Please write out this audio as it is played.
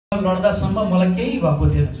चुनाव लड्दासम्म मलाई केही भएको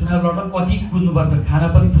थिएन। चुनाव लड्दा कति कुद्नुपर्छ, खाना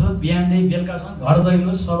पनि फुर्सद, बिहानदेखि बेलुकासम्म घर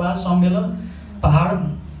दैलो सभा सम्मेलन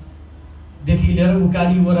पहाडदेखि लिएर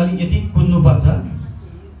उकाली ओह्राली यति कुद्नुपर्छ।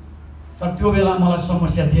 तर त्यो बेला मलाई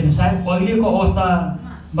समस्या थिएन। सायद अहिलेको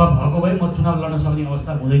अवस्थामा भएको भए म चुनाव लड्न सक्ने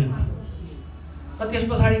अवस्था हुँदैन थियो। र त्यस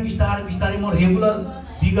पछाडि बिस्तारै बिस्तारै म रेगुलर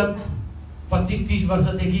विगत 25-30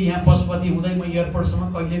 वर्षदेखि यहाँ पशुपति हुँदै म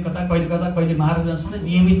एयरपोर्टसम्म कहिले कता कहिले महाराजसम्म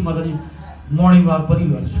नियमित म चाहिँ मर्निङ वाक पनि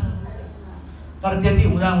गर्छु। तर त्यति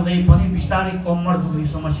हुँदाहुँदै पनि बिस्तारै कम्मर दुख्ने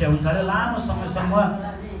समस्या हुन्छ। लामो समयसम्म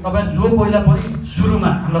तपाईँ जो पहिला पनि सुरुमा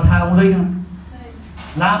हामीलाई थाहा हुँदैन,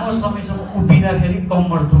 लामो समयसम्म उभिँदाखेरि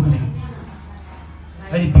कम्मर दुख्ने,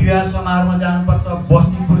 अहिले विवाह समारोहमा जानुपर्छ,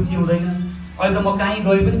 बस्ने कुर्सी हुँदैन। अहिले त म कहीँ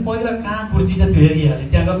गए पनि पहिला कहाँ कुर्सी छ त्यो हेरिहालेँ,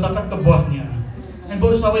 त्यहाँ गएर चटक्क बस्ने अनि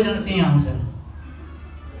बरु सबैजना त्यहीँ आउँछन्।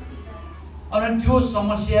 अनि त्यो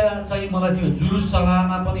समस्या चाहिँ मलाई थियो। जुलुस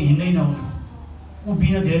सभामा पनि हिँड्नै नहुने,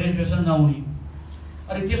 उभिन धेरै बेर नहुने।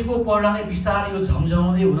 अनि त्यसको परिणामले बिस्तारै यो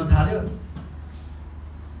झम्झाउँदै हुन थाल्यो।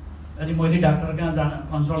 अनि मैले डाक्टर कहाँ जान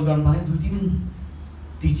कन्सल्ट गर्न थालेँ। 2-3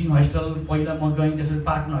 टिचिङ हस्पिटल पहिला म गएँ, त्यसपछि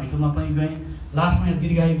पाटन हस्पिटलमा पनि गएँ। लास्टमा यहाँ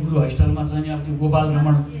दीर्घायु गुरु हस्पिटलमा चाहिँ अब त्यो गोपाल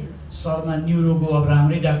रमण शर्मा न्युरोको अब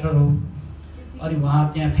राम्रै डाक्टर हो। अनि उहाँ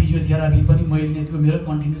त्यहाँ फिजियोथेरापी पनि मैले त्यो मेरो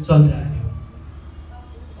कन्टिन्यू चलिरहेको थियो।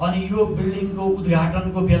 अनि यो बिल्डिङको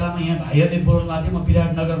उद्घाटनको बेलामा यहाँ भाइहरूले बोल्नु भएको थियो, म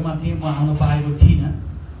विराटनगरमा थिएँ, म आउन पाएको थिइनँ।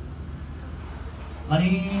 अनि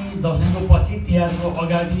दसैँको पछि तिहारको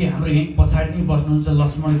अगाडि हाम्रो यहीँ पछाडि नै बस्नुहुन्छ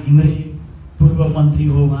लक्ष्मण घिमिरे, पूर्व मन्त्री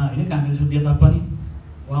हो उहाँ होइन, काङ्ग्रेसको नेता पनि।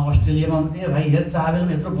 उहाँ अस्ट्रेलियामा हुनुहुन्थ्यो। भाइ हेर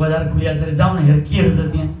चाबेलमा यत्रो बजार खुलिएको छ अरे, जाउँ न हेर के रहेछ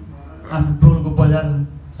त्यहाँ, आफ्नो टोलको बजार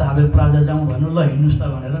चाबेल प्लाजा जाउँ भन्नु, ल हिँड्नुहोस् त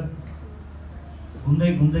भनेर घुम्दै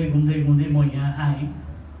घुम्दै घुम्दै घुम्दै म यहाँ आएँ।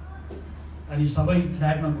 अनि सबै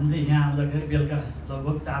फ्ल्याटमा घुम्दै यहाँ आउँदाखेरि बेलुका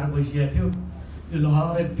लगभग 4 बजिसकेको थियो। यो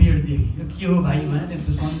लहरै पेड देखेँ। यो के हो भाइ भने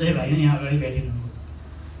त्यसको सञ्जय भाइ यहाँ अगाडि बैठिनु।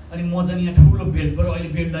 अनि म चाहिँ यहाँ ठुलो बेड, बरु अहिले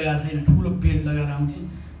बेड लगाएको छैन, ठुलो बेड लगाएर आउँथेँ।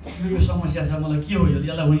 यो समस्या छ मलाई, के हो यो,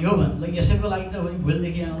 यसलाई हुने हो भने, ल यसैको लागि त हो नि,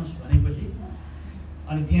 भोलिदेखि आउनुहोस् भनेपछि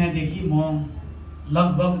अनि त्यहाँदेखि म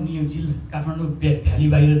लगभग न्युजिल काठमाडौँ भ्याली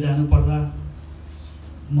बाहिर जानुपर्दा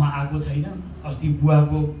म आएको छैन। अस्ति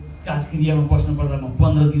बुवाको काजक्रियामा बस्नुपर्दा म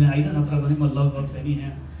 15 दिन आइनँ, नत्र भने म लगभग चाहिँ नि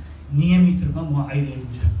यहाँ नियमित रूपमा म आइरहेको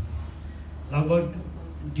छु। लगभग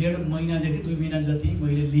 1.5 महिनादेखि 2 महिना जति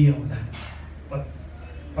मैले लिएँ होला।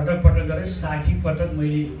 पटक पटक गरेर 60 पटक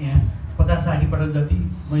मैले यहाँ 50-60 पटक जति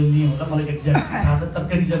मैले लिएँ होला, मलाई एक्ज्याक्ट थाहा छ। तर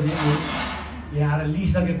त्यति जति यहाँ आएर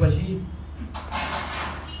लिइसकेपछि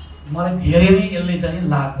मलाई धेरै नै यसले चाहिँ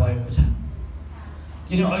लाभ भएको छ।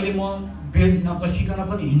 किन अहिले म बेड नकसिकन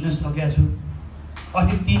पनि हिँड्न सकेको छु।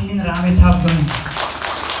 अस्ति 3 दिन रामेछाप गएँ।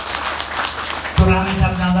 त्यो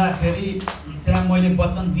रामेछाप जाँदाखेरि त्यहाँ मैले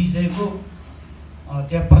वचन दिइसकेको,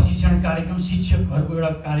 त्यहाँ प्रशिक्षण कार्यक्रम, शिक्षकहरूको एउटा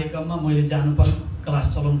कार्यक्रममा मैले जानुपर्ने,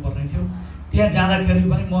 क्लास चलाउनु पर्ने थियो। त्यहाँ जाँदाखेरि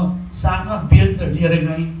पनि म साथमा बेल्ट लिएर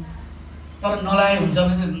गएँ, तर नलाए हुन्छ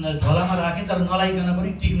भने झोलामा राखेँ, तर नलाइकन पनि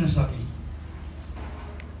टिक्न सकेँ।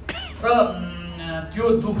 र त्यो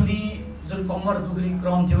दुख्ने जुन कम्मर दुख्ने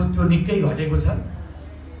क्रम थियो त्यो निकै घटेको छ।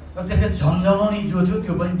 र त्यसले झमझमाउने जो थियो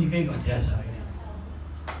त्यो पनि निकै घटिया छ अहिले।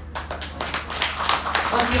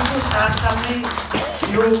 र त्यसको साथसाथै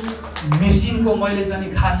यो मेसिनको मैले चाहिँ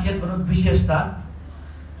खासियत भनौँ विशेषता,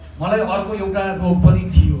 मलाई अर्को एउटा रोग पनि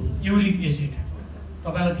थियो, युरिक एसिड।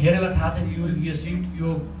 तपाईँलाई धेरैलाई थाहा छ युरिक एसिड, यो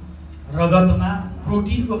रगतमा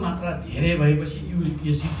प्रोटिनको मात्रा धेरै भएपछि युरिक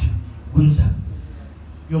एसिड हुन्छ।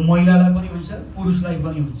 यो महिलालाई पनि हुन्छ, पुरुषलाई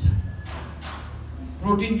पनि हुन्छ।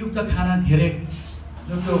 प्रोटिनयुक्त खाना धेरै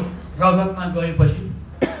जो त्यो रगतमा गएपछि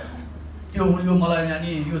त्यो यो मलाई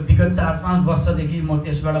यानि यो विगत 4-5 वर्षदेखि म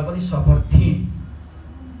त्यसबाट पनि सफर थिएँ।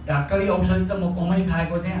 डाक्टरी औषधि त म कमै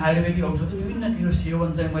खाएको थिएँ, आयुर्वेदिक औषधि विभिन्न किसिमको सेवन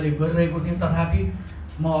चाहिँ मैले गरिरहेको थिएँ। तथापि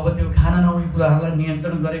म अब त्यो खाना नहुने कुराहरूलाई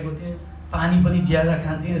नियन्त्रण गरेको थिएँ। पानी पनि ज्यादा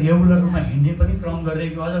खान्थेँ, रेगुलर रूपमा हिँड्ने पनि क्रम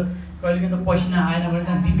गरिरहेको। अझ कहिलेकाहीँ त पसिना आएन भने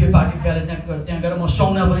त्यहाँ दिव्य पार्टी प्यालेस त्यहाँ गएर म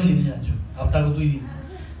सौना पनि लिन जान्छु हप्ताको 2 दिन।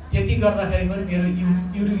 त्यति गर्दाखेरि पनि मेरो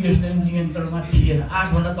युरिक एसिड नियन्त्रणमा थिएन। 8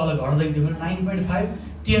 भन्दा तल घट्दै थियो, मेरो 9.5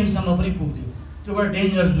 10सम्म पनि पुग्थ्यो। त्यो एउटा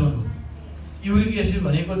डेन्जर जोन हो। युरिक एसिड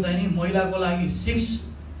भनेको चाहिँ नि महिलाको लागि 6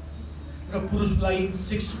 र पुरुषको लागि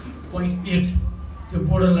 6.8 त्यो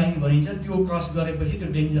बोर्डर लाइन भनिन्छ। त्यो क्रस गरेपछि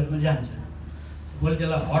त्यो डेन्जरमा जान्छ। भोलि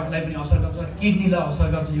त्यसलाई हार्टलाई पनि असर गर्छ, किडनीलाई असर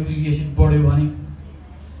गर्छ युरिक एसिड बढ्यो भने।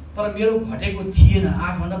 तर मेरो घटेको थिएन,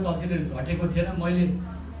 8 भन्दा तलतिर घटेको थिएन। मैले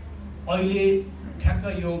अहिले ठ्याक्क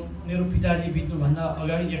यो मेरो पिताजी बित्नुभन्दा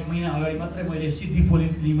अगाडि 1 महिना अगाडि मात्रै मैले सिद्धि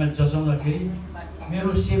पोलिक्लिनिकमा जचाउँदाखेरि मेरो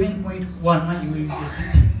 7.1 युरिक एसिड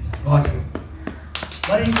घट्यो।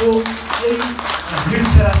 अनि यो यही ब्लड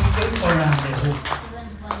थेरापीकै परिणामले हो।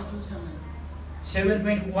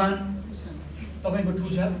 7.1 तपाईँको 2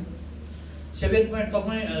 छ। 7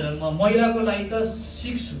 तपाईँ महिलाको लागि त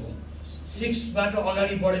 6 हो। 6बाट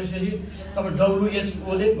अगाडि बढेपछि तपाईँ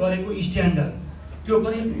WHO ले गरेको स्ट्यान्डर्ड त्यो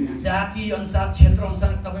पनि जाति अनुसार क्षेत्र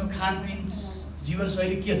अनुसार तपाईँको खानपिन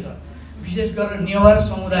जीवनशैली के छ, विशेष गरेर नेवार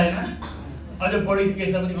समुदायमा अझ बढी के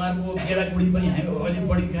छ भने उहाँहरूको गेडागुडी पनि हामी अलि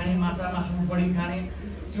बढी खाने, माछा मासु बढी खाने,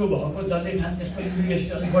 त्यो भएको जसले खाने त्यसको युरिक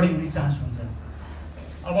एसिड अलिक बढी हुने चान्स हुन्छ।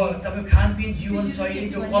 अब तपाईँ खानपिन जीवनशैली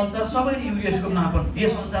त्यो कल्चर सबैले युरिएसको मापन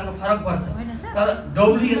देश अनुसारको फरक पर्छ, तर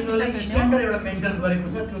WHO ले स्ट्यान्डर्ड एउटा मेन्टेन गरेको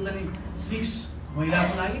छ, त्यो चाहिँ 6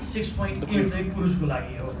 महिलाको लागि 6.8 चाहिँ पुरुषको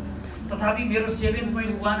लागि हो। तथापि मेरो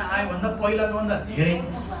 7.1 आयो भन्दा पहिलाको भन्दा धेरै,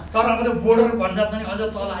 तर अब त्यो बोर्डर भन्दा चाहिँ अझ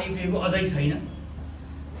तल आइपुगेको अझै छैन।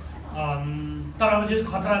 तर अब चाहिँ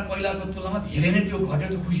खतरा पहिलाको तुलनामा धेरै नै त्यो घट्यो,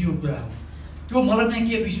 त्यो खुसीको कुरा हो। त्यो मलाई चाहिँ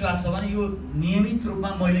के विश्वास छ भने यो नियमित रूपमा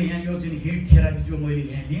मैले यहाँ यो जुन हिट थेरापी जो मैले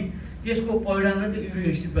यहाँ लिएँ त्यसको परिणामले त्यो युरिक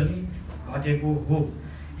एसिड पनि घटेको हो।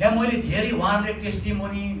 यहाँ मैले धेरै उहाँहरूले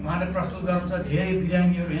टेस्टिमोनी उहाँले प्रस्तुत गर्नुहुन्छ, धेरै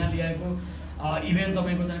बिरामीहरू यहाँ ल्याएको, इभेन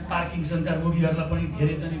तपाईँको चाहिँ पार्किन्सनका रोगीहरूलाई पनि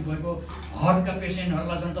धेरै चाहिँ गएको, हार्टका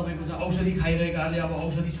पेसेन्टहरूलाई चाहिँ तपाईँको चाहिँ औषधि खाइरहेकाहरूले अब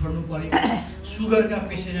औषधि छोड्नु परेको, सुगरका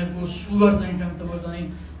पेसेन्टहरूको सुगर चाहिँ तपाईँको चाहिँ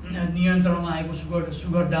नियन्त्रणमा आएको,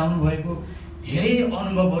 सुगर डाउन भएको धेरै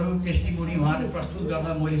अनुभवहरू टेस्टिमोनी उहाँले प्रस्तुत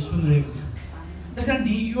गर्दा मैले सुनिरहेको छु। त्यस कारण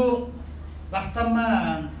यो वास्तवमा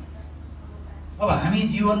अब हामी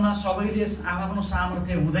जीवनमा सबैले आफ्नो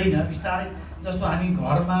सामर्थ्य हुँदैन, बिस्तारै जस्तो हामी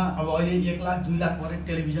घरमा अब अहिले 1 लाख 2 लाख परे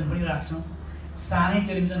टेलिभिजन पनि राख्छौँ, सानै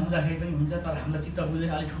टेलिभिजन हुँदाखेरि पनि हुन्छ, तर हामीलाई चित्त बुझ्दैन,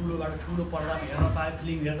 अलिक ठुलोबाट ठुलो पर्दामा हेर्न पाए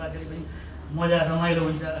फिल्म हेर्दाखेरि पनि मजा रमाइलो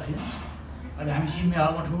हुन्छ होइन। अहिले हामी सिनेमा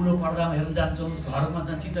हलमा ठुलो पर्दामा हेर्न जान्छौँ, घरमा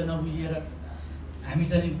चाहिँ चित्त नबुझिएर हामी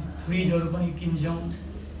चाहिँ फ्रिजहरू पनि किन्छौँ।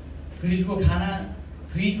 फ्रिजको खाना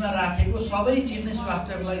फ्रिजमा राखेको सबै चिज नै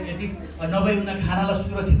स्वास्थ्यको लागि यति नभए हुँदा खानालाई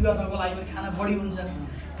सुरक्षित गर्नको लागि पनि खाना बढी हुन्छ,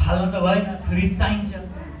 फाल्न त भएन, फ्रिज चाहिन्छ।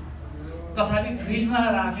 तथापि फ्रिजमा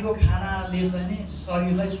राखेको खानाले चाहिँ नि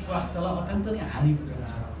शरीरलाई स्वास्थ्यलाई अत्यन्त नै हानि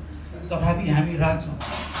पुर्याउँछ, तथापि हामी राख्छौँ।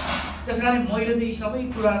 त्यस कारण मैले त यी सबै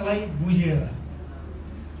कुराहरूलाई बुझेर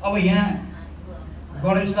अब यहाँ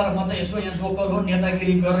गणेश सर म त यसो यहाँ लोकल हो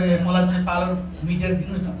नेतागिरी गरेर मलाई चाहिँ पालो मिचेर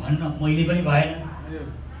दिनुहोस् न भन्न मैले पनि भएन,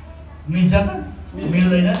 मिल्छ त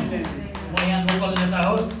मिल्दैन। म यहाँ लोकल नेता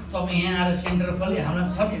हो, तपाईँ यहाँ आएर सेन्टर खोले हाम्रा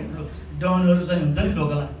छ नि डनहरू चाहिँ हुन्छ नि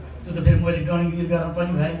लोकल, त्यो त फेरि मैले डनगिरी गर्न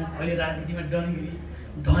पनि भएन। अहिले राजनीतिमा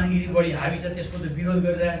धनगिरी बढी हावी छ, त्यसको त विरोध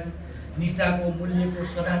गरिरहेको, निष्ठाको मूल्यको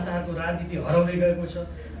सदाचारको राजनीति हराउँदै गएको छ।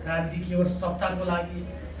 राजनीति केवल सत्ताको लागि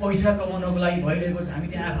पैसा कमाउनको लागि भइरहेको छ। हामी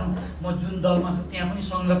त्यहाँ आफ्नो म जुन दलमा छु त्यहाँ पनि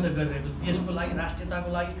सङ्घर्ष गरिरहेको छु, देशको लागि, राष्ट्रियताको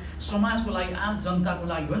लागि, समाजको लागि, आम जनताको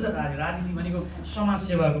लागि हो नि त। राजनीति भनेको समाज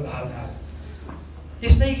सेवाको भावना हो।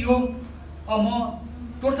 त्यस्तै यो म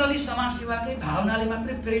टोटली समाजसेवाकै भावनाले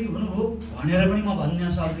मात्रै प्रेरित हुनुभयो भनेर पनि म भन्न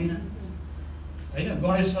सक्दिनँ होइन।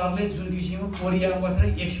 गणेश सरले जुन किसिमको कोरियामा बसेर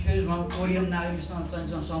एक्सपिरियन्स उहाँको कोरियन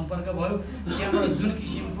नागरिकसँग सम्पर्क भयो, त्यहाँबाट जुन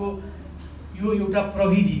किसिमको यो एउटा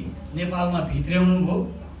प्रविधि नेपालमा भित्र्याउनु भयो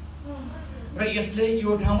र यसले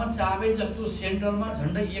यो ठाउँमा चाबे जस्तो सेन्टरमा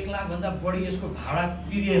झन्डै 1 लाखभन्दा बढी यसको भाडा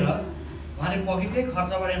तिरेर उहाँले पकेटकै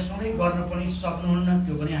खर्चबाट यहाँ सधैँ गर्न पनि सक्नुहुन्न,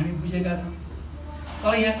 त्यो पनि हामी बुझेका छौँ।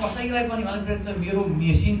 तर यहाँ कसैलाई पनि उहाँले त मेरो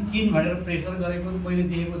मेसिन किन भनेर प्रेसर गरेको मैले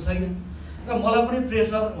देखेको छैन र मलाई पनि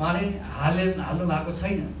प्रेसर उहाँले हाल्नु भएको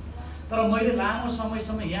छैन। तर मैले लामो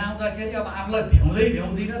समयसम्म यहाँ आउँदाखेरि अब आफूलाई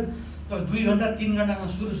भ्याउँदिनँ त 2 घन्टा 3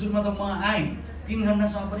 घन्टासम्म सुरुमा त म आएँ, 3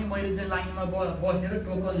 घन्टासम्म पनि मैले चाहिँ लाइनमा बसेर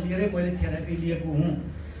टोकन लिएरै मैले थेरापी लिएको हुँ।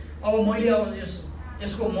 अब मैले अब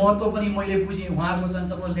यसको महत्त्व पनि मैले बुझेँ, उहाँको चाहिँ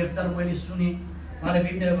तपाईँको लेक्चर मैले सुनेँ, उहाँले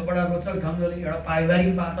विभिन्न बडा रोचक ढङ्गले एउटा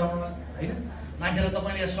पारिवारिक वातावरणमा होइन मान्छेलाई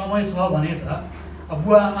तपाईँले समय छ भने त अब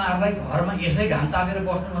बुवा आमाहरूलाई घरमा यसै घाम तापेर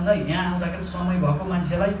बस्नुभन्दा यहाँ आउँदाखेरि समय भएको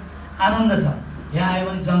मान्छेलाई आनन्द छ। यहाँ आयो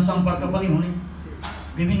भने जनसम्पर्क पनि हुने,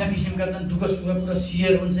 विभिन्न किसिमका चाहिँ दुःख सुख कुरा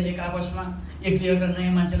सेयर हुन्छ, एक आपसमा एक्लिएका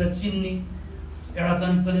नयाँ मान्छेलाई चिन्ने एउटा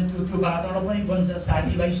चाहिँ पनि त्यो वातावरण पनि बन्छ,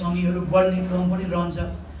 साथीभाइ सङ्गीहरू बढ्ने क्रम पनि रहन्छ।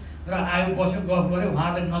 र आयो बस्यो गफ गऱ्यो,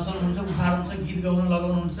 उहाँहरूले नचाउनुहुन्छ, उफार्नुहुन्छ, गीत गाउन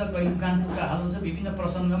लगाउनुहुन्छ, कहिले कानपुरका हाल्नुहुन्छ, विभिन्न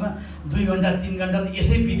प्रसङ्गमा 2 घन्टा 3 घन्टा त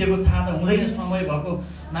यसै बितेको थाहा त हुँदैन समय भएको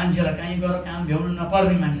मान्छेलाई, कहीँ गएर काम भ्याउनु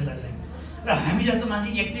नपर्ने मान्छेलाई चाहिँ। र हामी जस्तो मान्छे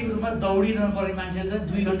एक्टिभ रूपमा दौडिरहनु पर्ने मान्छे चाहिँ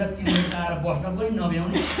 2 घन्टा 3 घन्टा आएर बस्न पनि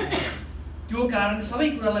नभ्याउने। त्यो कारण सबै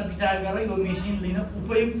कुरालाई विचार गरेर यो मेसिन लिन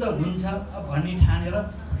उपयुक्त हुन्छ भन्ने ठानेर